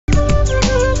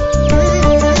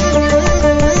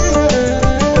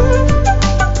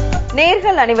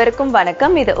நேயர்கள் அனைவருக்கும்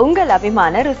வணக்கம். இது உங்கள்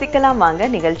அபிமான ருசிக்கலாம் வாங்க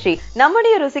நிகழ்ச்சி.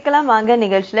 நம்முடைய ருசிக்கலாம் வாங்க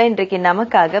நிகழ்ச்சியில இன்றைக்கு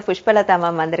நமக்காக புஷ்பலதா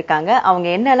மேம் வந்திருக்காங்க. அவங்க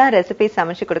என்னெல்லாம் ரெசிபி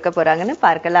சமைச்சு கொடுக்க போறாங்கன்னு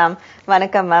பார்க்கலாம்.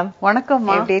 வணக்கம் மேம். வணக்கம்.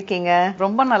 எப்படி இருக்கீங்க?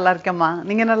 ரொம்ப நல்லா இருக்கேம்மா.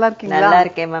 நீங்க நல்லா இருக்கீங்களா? நல்லா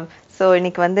இருக்கேன் மேம். சோ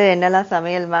இன்னைக்கு வந்து என்னெல்லாம்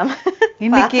சமையல் மேம்?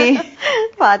 இன்னைக்கு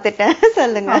பாத்துட்டேன்,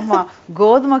 சொல்லுங்க. ஆமா,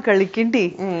 கோதுமை களி கிண்டி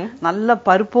நல்ல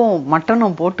பருப்பும்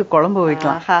மட்டனும் போட்டு குழம்பு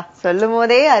வைக்கலாம். சொல்லும்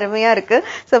போதே அருமையா இருக்கு.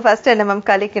 சோ ஃபர்ஸ்ட் என்ன மேம்,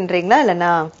 களி கிண்டுறீங்களா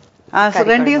இல்லனா?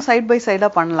 ரெண்டையும் சைட் பை சைடா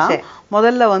பண்ணலாம்.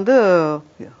 முதல்ல வந்து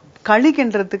களி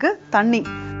கிண்டுறதுக்கு தண்ணி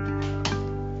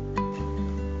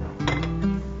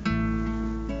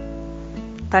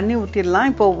ஊத்திடலாம்.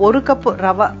 இப்போ 1 கப்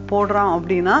ரவை போடுறோம்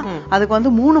அப்படின்னா அதுக்கு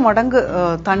வந்து 3 மடங்கு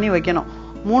தண்ணி வைக்கணும்.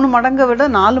 3 மடங்கை விட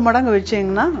 4 மடங்கு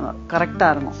வச்சீங்கன்னா கரெக்டா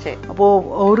இருக்கும். அப்போ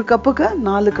 1 கப்புக்கு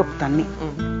 4 கப் தண்ணி.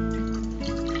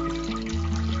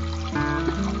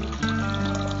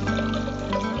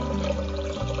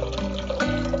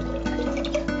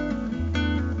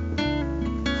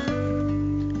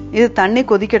 இது தண்ணி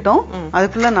கொதிக்கட்டும்.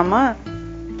 அதுக்குள்ள நம்ம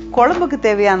குழம்புக்கு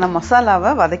தேவையான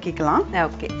மசாலாவை வதக்கிக்கலாம்.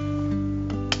 ஓகே.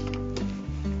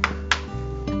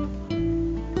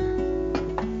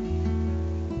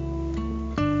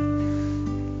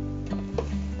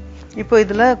 இப்போ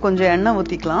இதுல கொஞ்சம் எண்ணெய்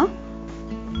ஊத்திக்கலாம்.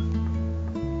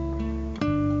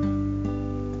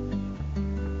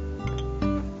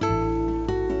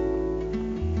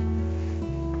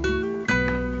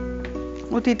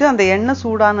 ஊத்திட்டு அந்த எண்ணெய்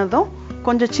சூடானதும்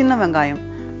கொஞ்சம் சின்ன வெங்காயம்.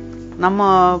 நம்ம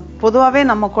பொதுவாவே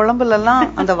நம்ம குழம்புல எல்லாம்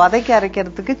அந்த வதக்கி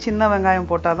அரைக்கிறதுக்கு சின்ன வெங்காயம்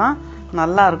போட்டாதான்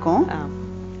நல்லா இருக்கும்.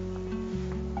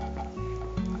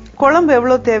 குழம்பு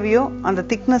எவ்வளவு தேவையோ, அந்த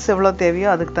திக்னஸ் எவ்வளவு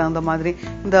தேவையோ அதுக்கு தகுந்த மாதிரி.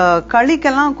 இந்த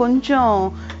களிக்கெல்லாம் கொஞ்சம்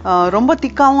ரொம்ப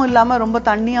திக்காவும் இல்லாம ரொம்ப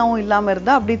தண்ணியாவும் இல்லாம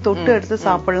இருந்தா அப்படியே தொட்டு எடுத்து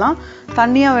சாப்பிடலாம்.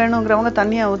 தண்ணியா வேணுங்கிறவங்க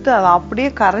தண்ணியா ஊத்து அதை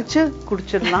அப்படியே கரைச்சு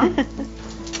குடிச்சிடலாம்.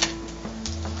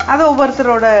 அது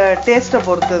ஒவ்வொருத்தரோட டேஸ்ட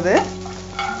பொறுத்தது.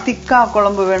 திக்கா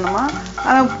குழம்பு வேணுமா,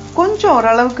 கொஞ்சம்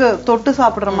ஓரளவுக்கு தொட்டு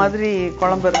சாப்பிடுற மாதிரி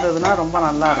குழம்பு இருந்ததுன்னா ரொம்ப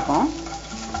நல்லா இருக்கும்.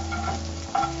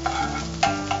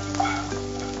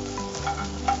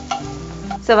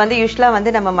 சோ வந்து யூசுவலா வந்து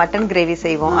நம்ம மட்டன் கிரேவி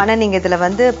செய்வோம். ஆனா நீங்க இதுல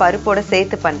வந்து பருப்போட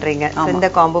சேர்த்து பண்றீங்க. இந்த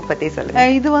காம்போ பத்தி சொல்லுங்க.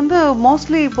 இது வந்து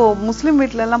மோஸ்ட்லி இப்போ முஸ்லிம்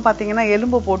வீட்ல எல்லாம் பாத்தீங்கன்னா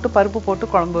எலும்பு போட்டு பருப்பு போட்டு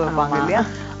குழம்பு வைப்பாங்க இல்லையா?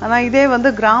 ஆனா இதே வந்து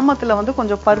கிராமத்துல வந்து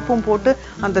கொஞ்சம் பருப்பும் போட்டு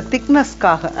அந்த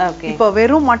திக்னஸ்க்காக. இப்போ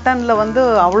வெறும் மட்டன்ல வந்து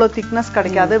அவ்வளவு திக்னஸ்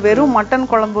கிடைக்காது. வெறும் மட்டன்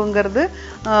குழம்புங்கிறது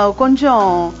கொஞ்சம்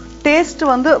டேஸ்ட்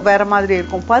வந்து வேற மாதிரி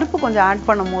இருக்கும். பருப்பு கொஞ்சம் ஆட்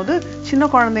பண்ணும் போது சின்ன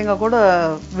குழந்தைங்க கூட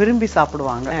விரும்பி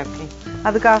சாப்பிடுவாங்க.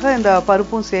 அதுக்காக இந்த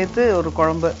பருப்பும் சேர்த்து ஒரு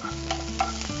குழம்பு.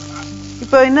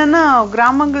 இப்போ என்னன்னா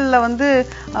கிராமங்கள்ல வந்து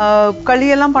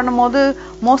களியெல்லாம் பண்ணும்போது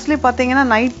மோஸ்ட்லி பாத்தீங்கன்னா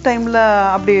நைட் டைம்ல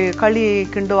அப்படி களி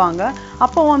கிண்டுவாங்க.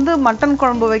 அப்போ வந்து மட்டன்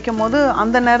குழம்பு வைக்கும் போது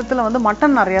அந்த நேரத்துல வந்து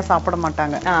மட்டன் நிறைய சாப்பிட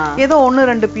மாட்டாங்க. ஏதோ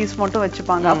 1-2 பீஸ் மட்டும்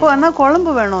வச்சுப்பாங்க. அப்போ என்ன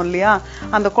குழம்பு வேணும் இல்லையா?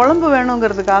 அந்த குழம்பு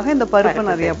வேணுங்கிறதுக்காக இந்த பருப்பு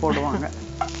நிறைய போடுவாங்க.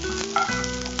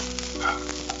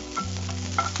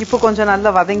 இப்போ கொஞ்சம்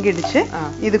நல்லா வதங்கிடுச்சு.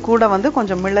 இது கூட வந்து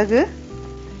கொஞ்சம் மிளகு,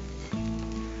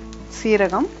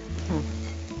 சீரகம்,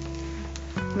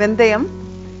 வெந்தயம்,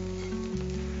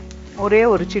 ஒரே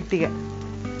ஒரு சிட்டிகை,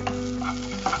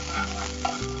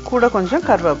 கூட கொஞ்சம்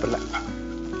கருவேப்பிலை.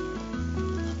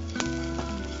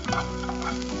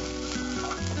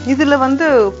 இதுல வந்து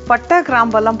பட்டை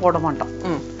கிராம்பெல்லாம் போட மாட்டோம்.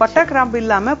 பட்டை கிராம்பு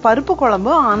இல்லாம பருப்பு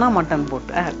குழம்பு ஆனா மட்டன்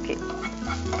போட்டு.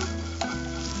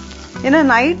 ஏன்னா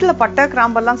நைட்ல பட்டை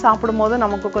கிராம்பெல்லாம் சாப்பிடும் போது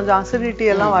நமக்கு கொஞ்சம் அசிடிட்டி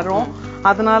எல்லாம் வரும்.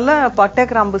 அதனால பட்டை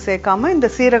கிராம்பு சேர்க்காம இந்த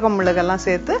சீரகம் மிளகெல்லாம்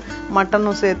சேர்த்து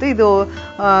மட்டனும் சேர்த்து. இது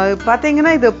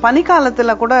பாத்தீங்கன்னா இது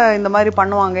பனிக்காலத்துல கூட இந்த மாதிரி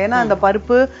பண்ணுவாங்க. ஏன்னா இந்த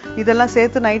பருப்பு இதெல்லாம்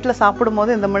சேர்த்து நைட்ல சாப்பிடும்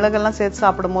போது இந்த மிளகெல்லாம் சேர்த்து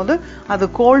சாப்பிடும் போது அது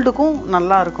கோல்டுக்கும்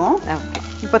நல்லா இருக்கும்.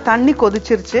 இப்ப தண்ணி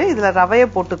கொதிச்சிருச்சு. இதுல ரவைய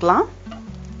போட்டுக்கலாம்.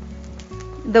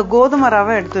 இந்த கோதுமை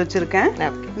ரவை எடுத்து வச்சிருக்கேன்.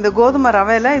 இந்த கோதுமை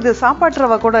ரவையில இது சாப்பாட்டு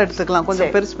ரவை கூட எடுத்துக்கலாம்.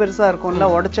 கொஞ்சம் பெருசு பெருசா இருக்கும்ல,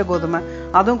 உடைச்ச கோதுமை,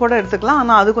 அதுவும் கூட எடுத்துக்கலாம்.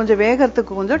 ஆனா அது கொஞ்சம்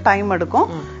வேகறதுக்கு கொஞ்சம் டைம் எடுக்கும்.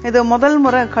 இது முதல்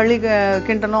முறை களி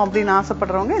கிண்டணும் அப்படின்னு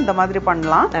ஆசைப்படுறவங்க இந்த மாதிரி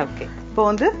பண்ணலாம். இப்போ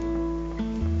வந்து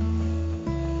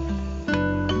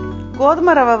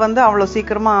கோதுமை ரவை வந்து அவ்வளவு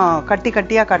சீக்கிரமா கட்டி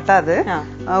கட்டியா கட்டாது.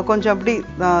 கொஞ்சம் அப்படி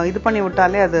இது பண்ணி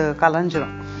விட்டாலே அது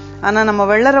கலைஞ்சிரும். ஆனா நம்ம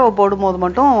வெள்ளை ரவை போடும் போது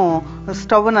மட்டும்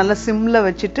ஸ்டவ் நல்லா சிம்ல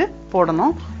வச்சுட்டு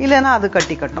போடணும், இல்லைன்னா அது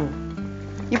கட்டி கட்டும்.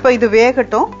 இப்ப இது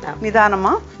வேகட்டும்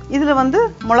நிதானமா. இதுல வந்து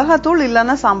மிளகாத்தூள்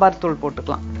இல்லைன்னா சாம்பார் தூள்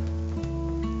போட்டுக்கலாம்.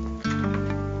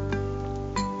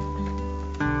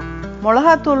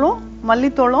 மிளகாத்தூளும்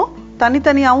மல்லித்தூளும்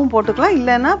தனித்தனியாவும் போட்டுக்கலாம்,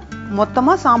 இல்லைன்னா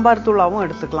மொத்தமா சாம்பார் தூளாவும்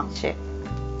எடுத்துக்கலாம்.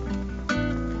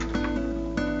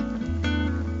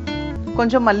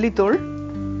 கொஞ்சம் மல்லித்தூள்,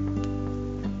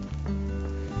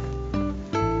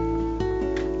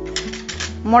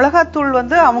 மிளகாத்தூள்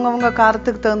வந்து அவங்கவங்க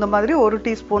காரத்துக்கு தகுந்த மாதிரி 1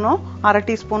 டீஸ்பூனோ 1/2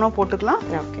 டீஸ்பூனோ போட்டுக்கலாம்.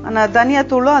 ஆனா தனியா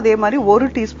தூளும் அதே மாதிரி 1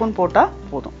 டீஸ்பூன் போட்டா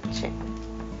போதும்.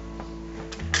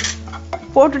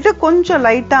 போட்டுட்டு கொஞ்சம்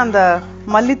லைட்டா அந்த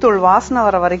மல்லித்தூள் வாசனை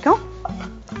வர வரைக்கும்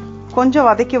கொஞ்சம்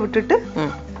வதக்கி விட்டுட்டு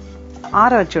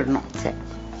ஆற வச்சிடணும்.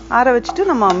 ஆற வச்சுட்டு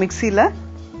நம்ம மிக்சியில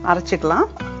அரைச்சிக்கலாம்.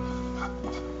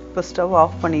 இப்போ ஸ்டவ்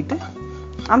ஆஃப் பண்ணிட்டு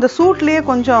அந்த சூட்லயே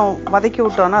கொஞ்சம் வதக்கி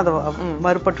விட்டோம்னா அது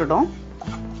வறுபட்டுடும்.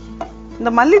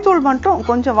 இந்த மல்லித்தூள் மட்டும்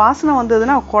கொஞ்சம் வாசனை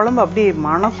வந்ததுன்னா குழம்பு அப்படியே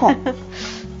மணக்கும்.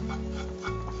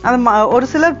 அது ஒரு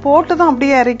சிலர் போட்டுதான்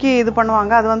அப்படியே இறக்கி இது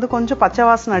பண்ணுவாங்க. அது வந்து கொஞ்சம் பச்சை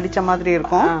வாசனை அடிச்ச மாதிரி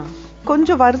இருக்கும்.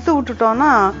 கொஞ்சம் வறுத்து விட்டுட்டோம்னா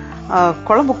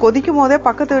குழம்பு கொதிக்கும் போதே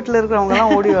பக்கத்து வீட்டுல இருக்கிறவங்க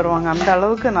எல்லாம் ஓடி வருவாங்க. அந்த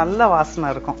அளவுக்கு நல்ல வாசனை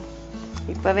இருக்கும்.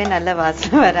 இப்பவே நல்ல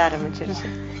வாசனை வர ஆரம்பிச்சிருச்சு.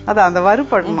 அதான் அந்த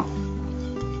வறுபடணும்.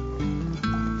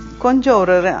 கொஞ்சம்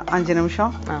ஒரு 5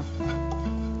 நிமிஷம்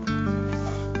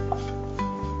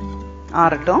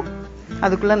ஆறட்டும்.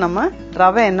 அதுக்குள்ள நம்ம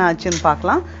ரவை என்ன ஆச்சுன்னு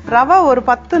பார்க்கலாம். ரவை ஒரு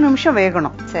 10 நிமிஷம்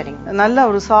வேகணும். சரிங்க. நல்லா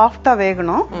ஒரு சாஃப்டா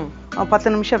வேகணும்.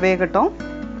 10 நிமிஷம் வேகட்டும்.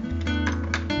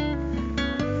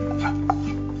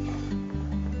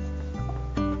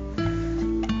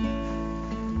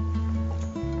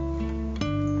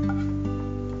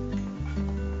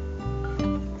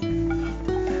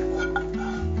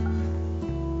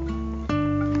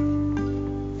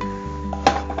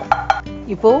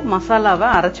 இப்போ மசாலாவை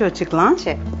அரைச்சு வச்சுக்கலாம்.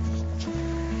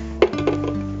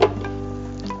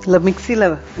 இல்ல மிக்சியில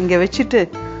இங்க வச்சுட்டு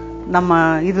நம்ம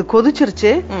இது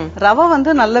கொதிச்சிருச்சு. ரவை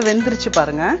வந்து நல்லா வெந்துருச்சு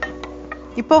பாருங்க.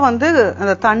 இப்ப வந்து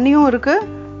அந்த தண்ணியும் இருக்கு,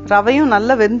 ரவையும்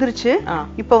நல்லா வெந்துருச்சு.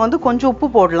 இப்ப வந்து கொஞ்சம் உப்பு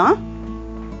போடலாம்.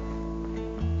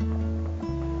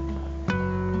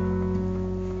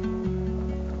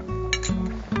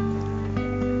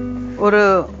 ஒரு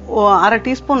 1/2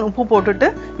 டீஸ்பூன் உப்பு போட்டுட்டு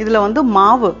இதுல வந்து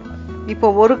மாவு, இப்போ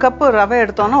 1 கப் ரவை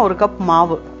எடுத்தோம்னா 1 கப்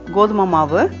மாவு, கோதுமை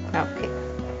மாவு.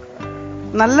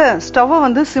 நல்ல ஸ்டவ்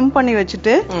வந்து சிம் பண்ணி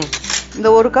வச்சுட்டு இந்த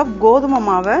 1 கப் கோதுமை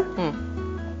மாவை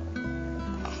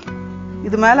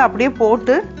இது மேல அப்படியே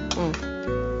போட்டு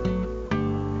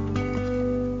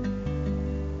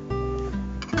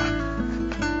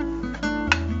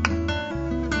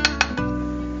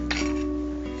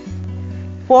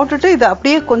போட்டுட்டு இதை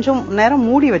அப்படியே கொஞ்சம் நேரம்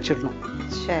மூடி வச்சிடணும்.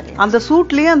 அந்த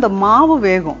சூட்லயே அந்த மாவு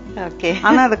வேகும்.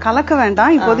 ஆனா அதை கலக்க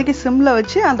வேண்டாம். இப்போதைக்கு சிம்ல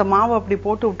வச்சு அந்த மாவை அப்படி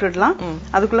போட்டு விட்டுடலாம்.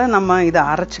 அதுக்குள்ள நம்ம இதை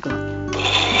அரைச்சுக்கலாம்.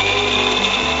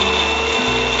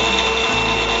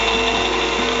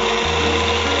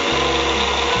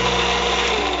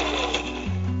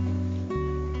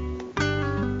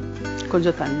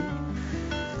 கொஞ்சம் தண்ணி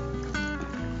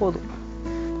போதும்.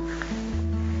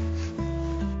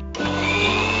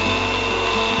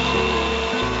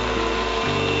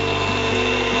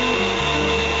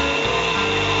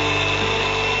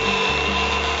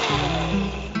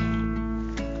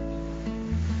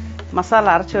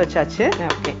 மசாலா அரைச்சு வச்சாச்சு.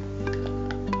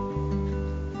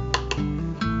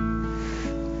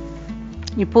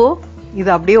 இப்போ இது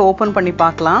அப்படியே ஓபன் பண்ணி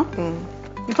பார்க்கலாம்.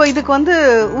 இப்போ இதுக்கு வந்து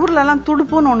ஊர்ல எல்லாம்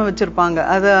துடுப்புன்னு ஒண்ணு வச்சிருப்பாங்க.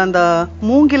 அது அந்த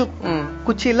மூங்கில்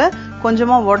குச்சியில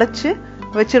கொஞ்சமா உடைச்சு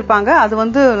வச்சிருப்பாங்க. அது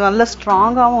வந்து நல்ல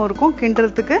ஸ்ட்ராங்காவும் இருக்கும்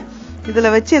கிண்டுறதுக்கு.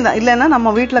 இதுல வச்சு இல்லைன்னா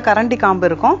நம்ம வீட்டுல கரண்டி காம்பு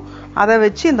இருக்கும், அதை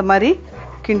வச்சு இந்த மாதிரி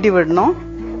கிண்டி விடணும்.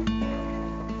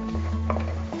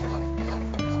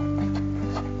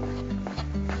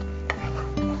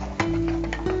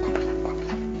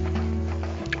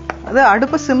 அது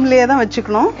அடுப்பு சிம்லயே தான்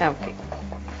வச்சுக்கணும்.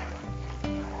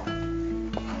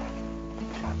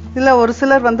 இதுல ஒரு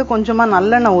சிலர் வந்து கொஞ்சமா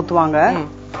நல்லெண்ணெய் ஊத்துவாங்க.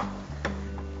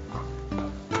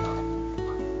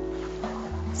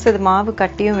 மாவு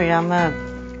கட்டியும் விழாம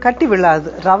கட்டி விழாது,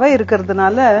 ரவை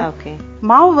இருக்கிறதுனால.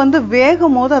 மாவு வந்து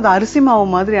வேகும் போது அது அரிசி மாவு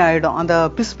மாதிரி ஆயிடும். அந்த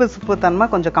பிசுபிசுப்பு தன்மை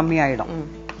கொஞ்சம் கம்மி ஆயிடும்.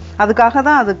 அதுக்காக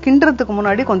தான் அது கிண்டுறதுக்கு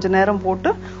முன்னாடி கொஞ்ச நேரம்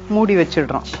போட்டு மூடி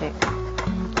வச்சிடுறோம்.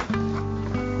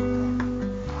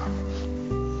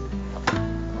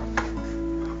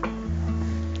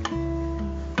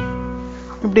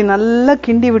 இப்படி நல்லா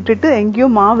கிண்டி விட்டுட்டு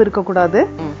எங்கேயும் மாவு இருக்க கூடாது.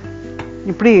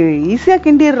 இப்படி ஈஸியா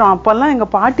கிண்டிடுறோம். அப்பெல்லாம் எங்க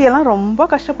பாட்டியெல்லாம் ரொம்ப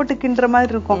கஷ்டப்பட்டு கிண்டுற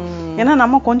மாதிரி இருக்கும். ஏன்னா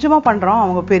நம்ம கொஞ்சமா பண்றோம்,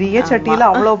 அவங்க பெரிய சட்டியில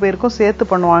அவ்வளவு பேருக்கும் சேர்த்து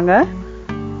பண்ணுவாங்க.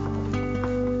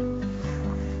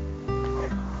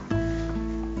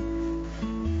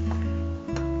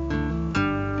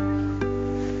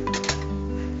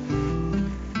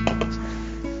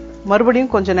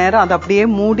 மறுபடியும் கொஞ்ச நேரம் அதை அப்படியே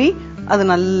மூடி அது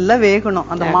நல்லா வேகணும்.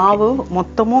 அந்த மாவு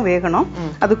மொத்தமும் வேகணும்.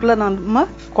 அதுக்குள்ள நம்ம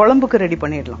குழம்புக்கு ரெடி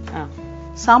பண்ணிடலாம்.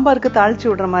 சாம்பாருக்கு தாளிச்சு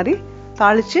விடுற மாதிரி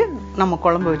தாளிச்சு நம்ம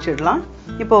குழம்பு வச்சிடலாம்.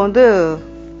 இப்போ வந்து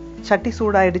சட்டி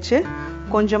சூடாயிடுச்சு.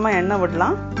 கொஞ்சமா எண்ணெய்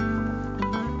விடலாம்.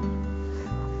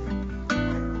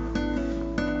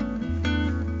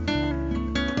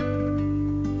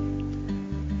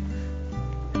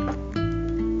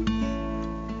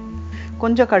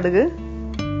 கொஞ்சம் கடுகு,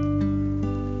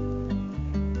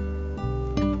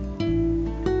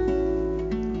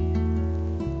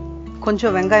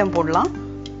 கொஞ்சம் வெங்காயம் போடலாம்.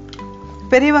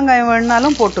 பெரிய வெங்காயம்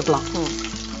வேணுனாலும் போட்டுக்கலாம்.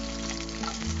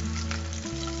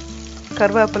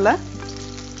 கருவேப்பிலை,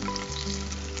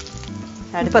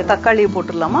 இப்ப தக்காளியை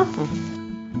போட்டுடலாமா?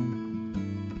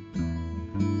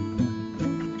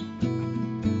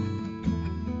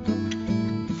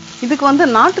 இதுக்கு வந்து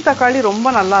நாட்டு தக்காளி ரொம்ப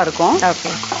நல்லா இருக்கும்.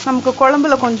 நமக்கு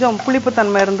குழம்புல கொஞ்சம் புளிப்பு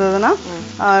தன்மை இருந்ததுன்னா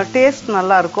டேஸ்ட்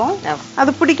நல்லா இருக்கும்.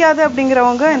 அது பிடிக்காது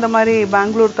அப்படிங்கிறவங்க இந்த மாதிரி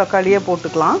பெங்களூர் தக்காளியே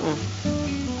போட்டுக்கலாம்.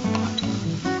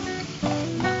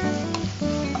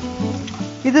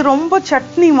 இது ரொம்ப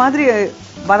சட்னி மாதிரி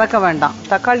வதக்க வேண்டாம்.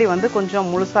 தக்காளி வந்து கொஞ்சம்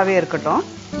முழுசாவே இருக்கட்டும்.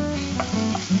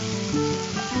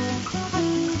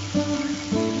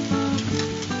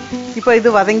 இப்ப இது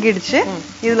வதங்கிடுச்சு.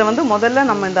 இதுல வந்து முதல்ல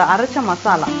நம்ம இந்த அரைச்ச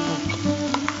மசாலா,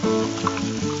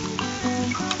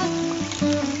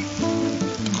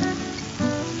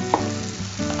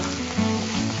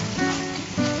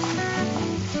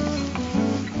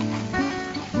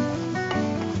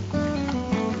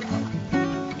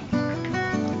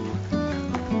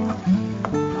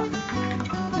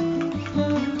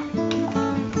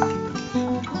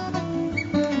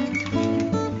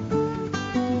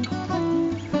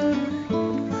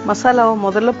 மசாலாவை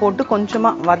முதல்ல போட்டு கொஞ்சமா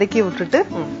வதக்கி விட்டுட்டு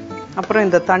அப்புறம்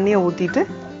இந்த தண்ணியை ஊத்திட்டு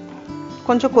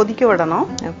கொஞ்சம் கொதிக்க விடணும்.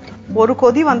 ஒரு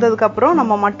கொதி வந்ததுக்கு அப்புறம்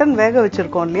நம்ம மட்டன் வேக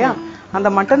வச்சிருக்கோம் இல்லையா, அந்த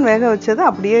மட்டன் வேக வச்சதை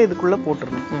அப்படியே இதுக்குள்ள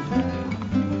போட்டுருணும்.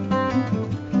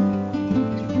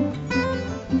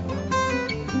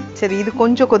 சரி, இது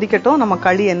கொஞ்சம் கொதிக்கட்டும். நம்ம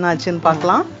களி என்ன ஆச்சுன்னு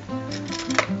பார்க்கலாம்.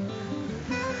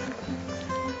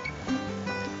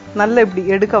 நல்லா இப்படி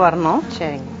எடுக்க வரணும்.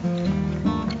 சரிங்க.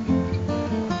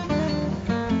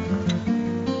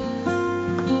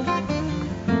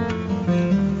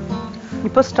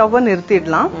 இப்ப ஸ்டவ்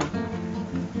நிறுத்திடலாம்.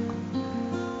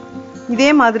 இதே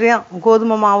மாதிரியா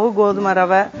கோதுமை மாவு, கோதுமை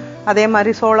ரவை, அதே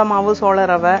மாதிரி சோள மாவு, சோள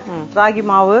ரவை, ராகி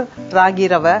மாவு, ராகி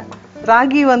ரவை.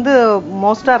 ராகி வந்து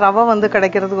மோஸ்டா ரவை வந்து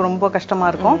கிடைக்கிறதுக்கு ரொம்ப கஷ்டமா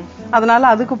இருக்கும்.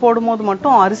 அதனால அதுக்கு போடும்போது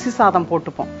மட்டும் அரிசி சாதம்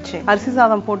போட்டுப்போம். அரிசி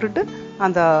சாதம் போட்டுட்டு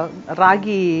அந்த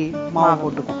ராகி மாவு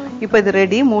போட்டுப்போம். இப்ப இது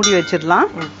ரெடி, மூடி வச்சிடலாம்.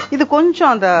 இது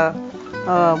கொஞ்சம் அந்த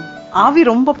ஆவி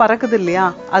ரொம்ப பறக்குது இல்லையா,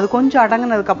 அது கொஞ்சம்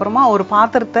அடங்கினதுக்கு அப்புறமா ஒரு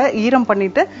பாத்திரத்தை ஈரம்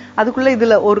பண்ணிட்டு அதுக்குள்ள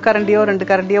இதுல ஒரு கரண்டியோ 2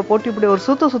 கரண்டியோ போட்டு இப்படி ஒரு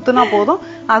சுத்துனா போதும்,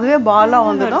 அதுவே பாலா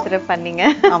வந்துடும். பண்ணீங்க.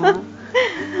 ஆமா,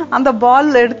 அந்த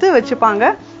பால் எடுத்து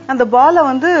வச்சுப்பாங்க. அந்த பாலை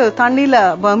வந்து தண்ணியில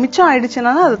மிச்சம்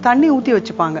ஆயிடுச்சுன்னா அது தண்ணி ஊத்தி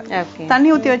வச்சுப்பாங்க.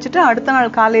 தண்ணி ஊத்தி வச்சுட்டு அடுத்த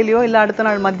நாள் காலையிலயோ இல்ல அடுத்த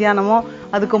நாள் மத்தியானமோ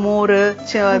அதுக்கு மோர்,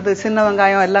 சின்ன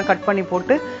வெங்காயம் எல்லாம் கட் பண்ணி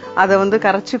போட்டு அதை வந்து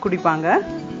கரைச்சி குடிப்பாங்க.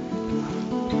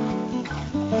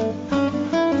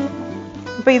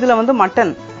 இப்ப இதுல வந்து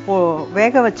மட்டன்,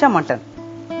 வேக வச்ச மட்டன்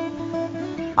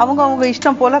அவங்க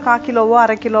இஷ்டம் போல 1/4 கிலோவோ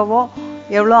 1/2 கிலோவோ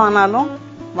எவ்வளோ ஆனாலும்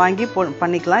வாங்கி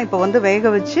பண்ணிக்கலாம். இப்ப வந்து வேக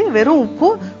வச்சு வெறும் உப்பு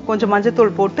கொஞ்சம்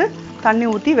மஞ்சத்தூள் போட்டு தண்ணி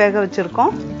ஊத்தி வேக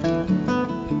வச்சிருக்கோம்.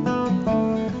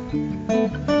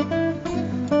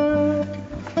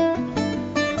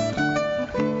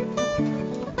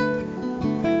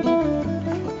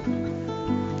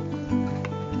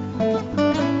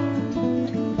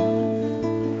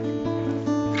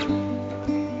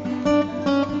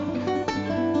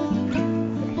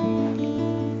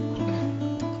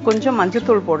 கொஞ்சம்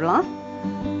மஞ்சத்தூள் போடலாம்.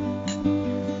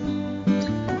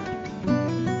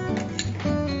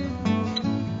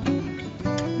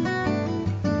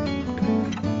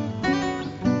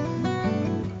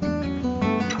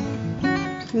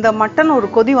 இந்த மட்டன் ஒரு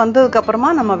கொதி வந்ததுக்கு அப்புறமா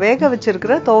நம்ம வேக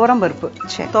வச்சிருக்கிற துவரம் பருப்பு,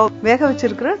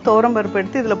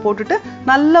 எடுத்து இதுல போட்டுட்டு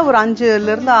நல்லா ஒரு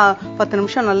 5ல இருந்து 10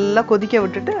 நிமிஷம் நல்லா கொதிக்க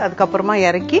விட்டுட்டு அதுக்கப்புறமா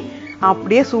இறக்கி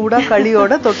அப்படியே சூடா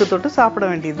களியோட தொட்டு சாப்பிட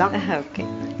வேண்டியதுதான். ஓகே,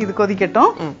 இது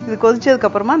கொதிக்கட்டும். இது கொதிச்சதுக்கு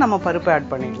அப்புறமா நம்ம பருப்பு ஆட்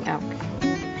பண்ணிடலாம்.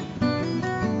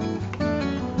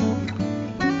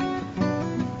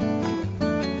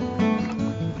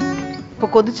 இப்போ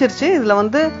கொதிச்சிருச்சு. இதுல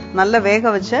வந்து நல்ல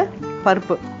வேக வச்ச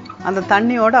பருப்பு அந்த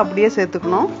தண்ணியோட அப்படியே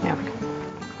சேர்த்துக்கணும்.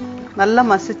 நல்லா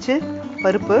மசிச்சு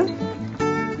பருப்பு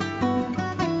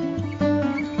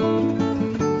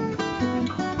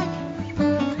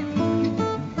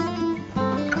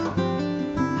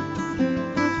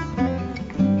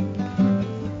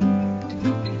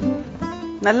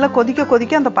நல்லா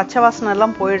கொதிக்க அந்த பச்சை வாசனை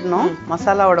எல்லாம் போயிடணும்,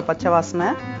 மசாலாவோட பச்சை வாசனை.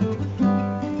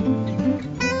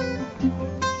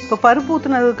 இப்போ பருப்பு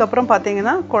ஊத்துனதுக்கு அப்புறம்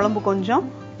பாத்தீங்கன்னா குழம்பு கொஞ்சம்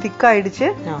திக்காயிடுச்சு.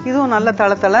 இதுவும் நல்ல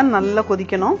தள நல்லா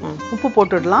கொதிக்கணும். உப்பு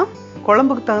போட்டுடலாம்,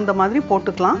 குழம்புக்கு தகுந்த மாதிரி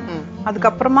போட்டுக்கலாம்.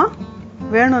 அதுக்கப்புறமா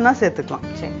வேணும்னா சேர்த்துக்கலாம்.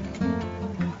 சரி,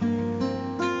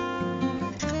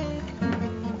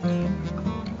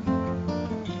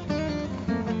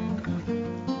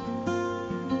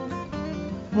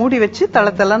 மூடி வச்சு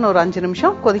தளத்தலன்னு ஒரு 5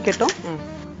 நிமிஷம் கொதிக்கட்டும்.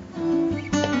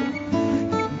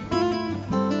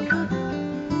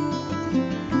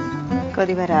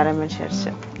 கொதி வர ஆரம்பிச்சிருச்சு.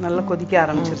 நல்லா கொதிக்க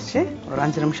ஆரம்பிச்சிருச்சு. ஒரு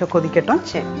 5 நிமிஷம் கொதிக்கட்டும்.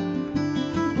 சரி,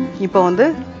 இப்போ வந்து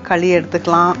களி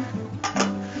எடுத்துக்கலாம்.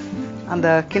 அந்த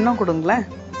கிண்ணம் கொடுங்களேன்.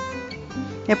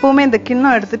 எப்பவுமே இந்த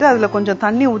கிண்ணம் எடுத்துட்டு அதுல கொஞ்சம்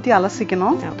தண்ணி ஊத்தி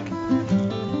அலசிக்கணும்.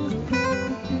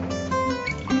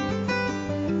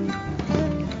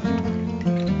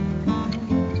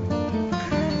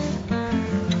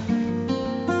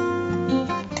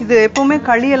 இது எப்பவுமே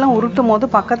களியெல்லாம் உருட்டும் போது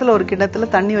பக்கத்துல ஒரு கிண்ணத்துல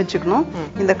தண்ணி வச்சுக்கணும்.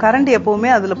 இந்த கரண்டி எப்பவுமே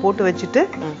அதுல போட்டு வச்சுட்டு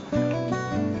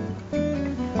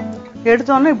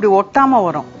எடுத்தோன்னா இப்படி ஒட்டாம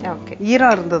வரும்.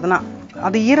 ஈரம் இருந்ததுன்னா,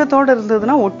 அது ஈரத்தோட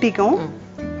இருந்ததுன்னா ஒட்டிக்கும்.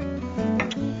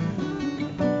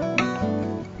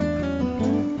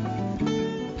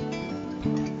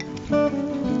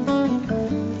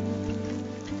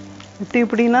 இப்படி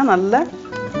இப்படின்னா நல்ல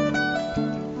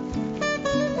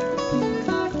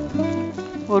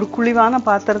ஒரு குழிவான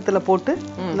பாத்திரத்துல போட்டு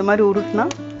இந்த மாதிரி உருட்டுனா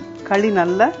களி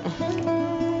நல்ல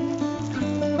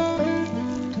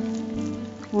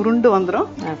உருண்டு வந்துரும்.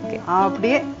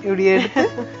 அப்படியே இப்படி எடுத்து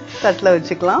தட்டுல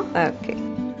வச்சுக்கலாம்.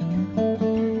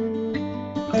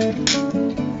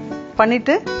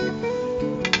 பண்ணிட்டு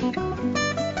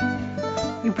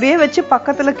இப்படியே வச்சு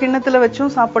பக்கத்துல கிண்ணத்துல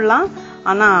வச்சும் சாப்பிடலாம்.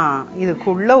 ஆனா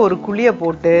இதுக்குள்ள ஒரு குழிய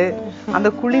போட்டு அந்த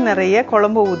குழி நிறைய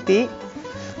குழம்பு ஊத்தி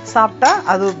சாப்பிட்டா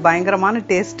அது பயங்கரமான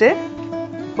டேஸ்ட்.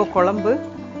 இப்போ குழம்பு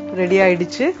ரெடி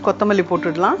ஆயிடுச்சு. கொத்தமல்லி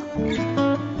போட்டுடலாம்.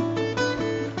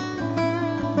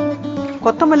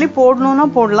 கொத்தமல்லி போடணும்னா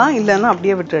போடலாம், இல்லைன்னா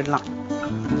அப்படியே விட்டுடலாம்.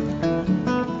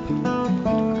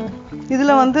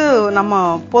 இதுல வந்து நம்ம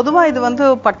பொதுவா இது வந்து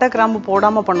பட்டை கிராம்பு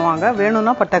போடாம பண்ணுவாங்க.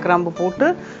 வேணும்னா பட்டை கிராம்பு போட்டு,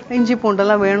 இஞ்சி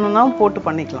பூண்டெல்லாம் வேணும்னா போட்டு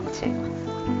பண்ணிக்கலாம். சரி,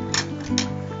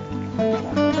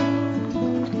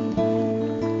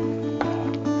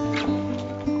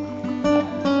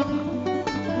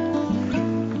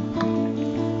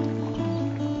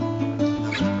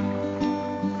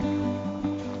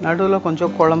 நடுவுல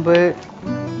கொஞ்சம் குழம்பு,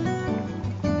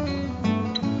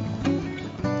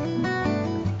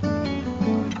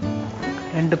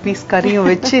 ரெண்டு பீஸ் கறியும்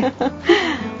வச்சு.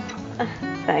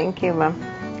 Thank you ma'am.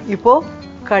 இப்போ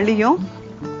களியும்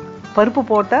பருப்பு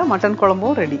போட்ட மட்டன்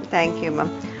குழம்பும் ரெடி. Thank you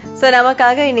ma'am. ஸோ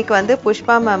நமக்காக இன்னைக்கு வந்து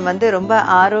புஷ்பா மேம் வந்து ரொம்ப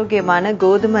ஆரோக்கியமான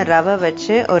கோதுமை ரவை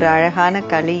வச்சு ஒரு அழகான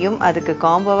களியும் அதுக்கு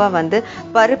காம்போவா வந்து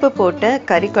பருப்பு போட்டு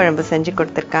கறி குழம்பு செஞ்சு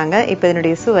கொடுத்துருக்காங்க. இப்போ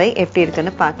இதனுடைய சுவை எப்படி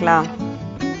இருக்குன்னு பார்க்கலாம்.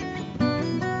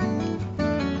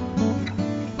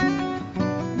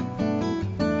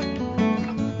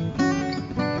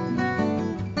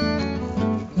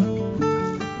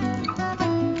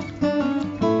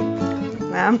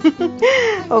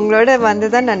 உங்களோட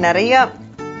வந்துதான் நான் நிறைய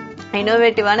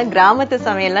இன்னோவேட்டிவான கிராமத்து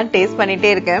சமையல்லாம் டேஸ்ட் பண்ணிட்டே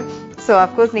இருக்கேன். ஸோ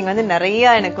அப்கோர்ஸ் நீங்க வந்து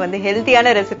நிறைய எனக்கு வந்து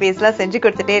ஹெல்த்தியான ரெசிபிஸ்லாம் செஞ்சு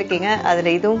கொடுத்துட்டே இருக்கீங்க.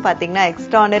 அதுல இதுவும் பாத்தீங்கன்னா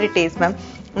எக்ஸ்ட்ரானரி டேஸ்ட் மேம்.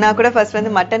 நான் கூட ஃபர்ஸ்ட்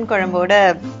வந்து மட்டன் குழம்போட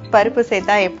பருப்பு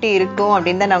சேர்த்தா எப்படி இருக்கும்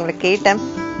அப்படின்னு தான் நான் உங்களை கேட்டேன்.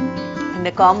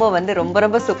 இந்த காம்போ வந்து ரொம்ப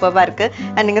ரொம்ப சூப்பரா இருக்கு.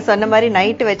 அண்ட் நீங்க சொன்ன மாதிரி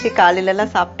நைட்டு வச்சு காலையில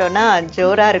எல்லாம் சாப்பிட்டோம்னா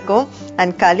ஜோரா இருக்கும்.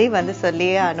 அண்ட் களி வந்து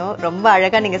சொல்லியே ஆனும் ரொம்ப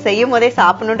அழகா நீங்க செய்யும் போதே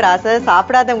சாப்பிடணுன்ற ஆசை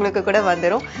சாப்பிடாதவங்களுக்கு கூட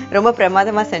வந்துடும். ரொம்ப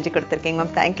பிரமாதமா செஞ்சு கொடுத்துருக்கீங்க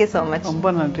மேம். Thank you so much.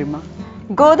 ரொம்ப நன்றிமா.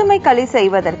 கோதுமை களி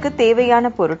செய்வதற்கு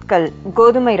தேவையான பொருட்கள்: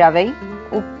 கோதுமை ரவை,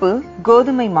 உப்பு,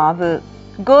 கோதுமை மாவு.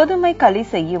 கோதுமை களி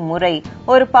செய்யும் முறை: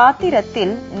 ஒரு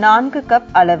பாத்திரத்தில் 4 கப்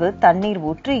அளவு தண்ணீர்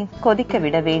ஊற்றி கொதிக்க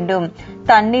விட வேண்டும்.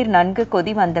 தண்ணீர் நன்கு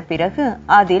கொதி வந்த பிறகு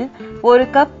அதில் 1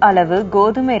 கப் அளவு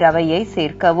கோதுமை ரவையை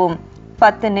சேர்க்கவும்.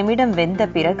 10 நிமிடம் வெந்த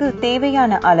பிறகு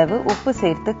தேவையான அளவு உப்பு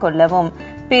சேர்த்து கொள்ளவும்.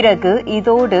 பிறகு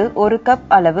இதோடு 1 கப்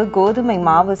அளவு கோதுமை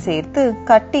மாவு சேர்த்து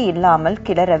கட்டி இல்லாமல்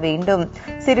கிளற வேண்டும்.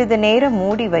 சிறிது நேரம்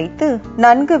மூடி வைத்து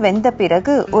நன்கு வெந்த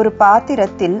பிறகு ஒரு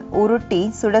பாத்திரத்தில் உருட்டி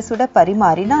சுட சுட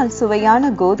பரிமாறினால்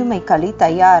சுவையான கோதுமை களி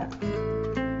தயார்.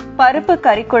 பருப்பு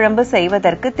கறி குழம்பு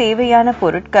செய்வதற்கு தேவையான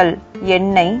பொருட்கள்: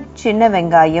 எண்ணெய், சின்ன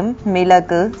வெங்காயம்,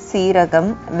 மிளகு,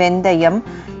 சீரகம், வெந்தயம்,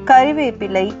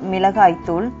 கறிவேப்பிலை,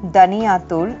 மிளகாய்த்தூள்,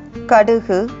 தனியாத்தூள்,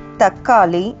 கடுகு,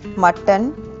 தக்காளி, மட்டன்,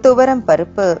 துவரம்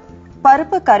பருப்பு.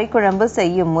 பருப்பு கறி குழம்பு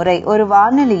செய்யும் முறை: ஒரு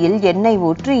வாணலியில் எண்ணெய்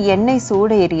ஊற்றி எண்ணெய்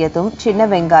சூடேறியதும் சின்ன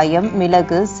வெங்காயம்,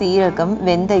 மிளகு, சீரகம்,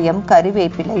 வெந்தயம்,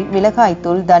 கறிவேப்பிலை,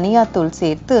 மிளகாய்த்தூள், தனியாத்தூள்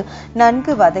சேர்த்து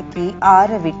நன்கு வதக்கி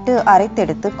ஆறவிட்டு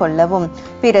அரைத்தெடுத்து கொள்ளவும்.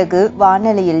 பிறகு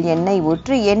வாணலியில் எண்ணெய்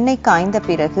ஊற்றி எண்ணெய் காய்ந்த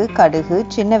பிறகு கடுகு,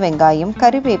 சின்ன வெங்காயம்,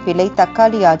 கறிவேப்பிலை,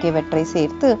 தக்காளி ஆகியவற்றை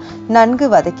சேர்த்து நன்கு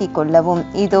வதக்கி கொள்ளவும்.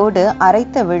 இதோடு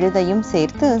அரைத்த விழுதையும்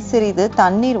சேர்த்து சிறிது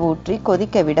தண்ணீர் ஊற்றி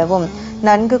கொதிக்க விடவும்.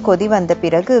 நன்கு கொதி வந்த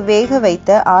பிறகு வேக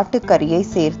வைத்த ஆட்டுக்கறியை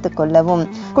சேர்த்து கொள்ளவும்.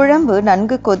 குழம்பு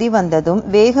நன்கு கொதி வந்ததும்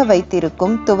வேக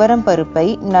வைத்திருக்கும் துவரம் பருப்பை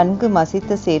நன்கு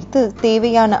மசித்து சேர்த்து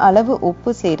தேவையான அளவு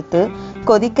உப்பு சேர்த்து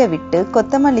கொதிக்க விட்டு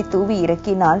கொத்தமல்லி தூவி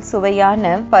இறக்கினால்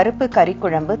சுவையான பருப்பு கறி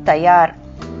குழம்பு தயார்.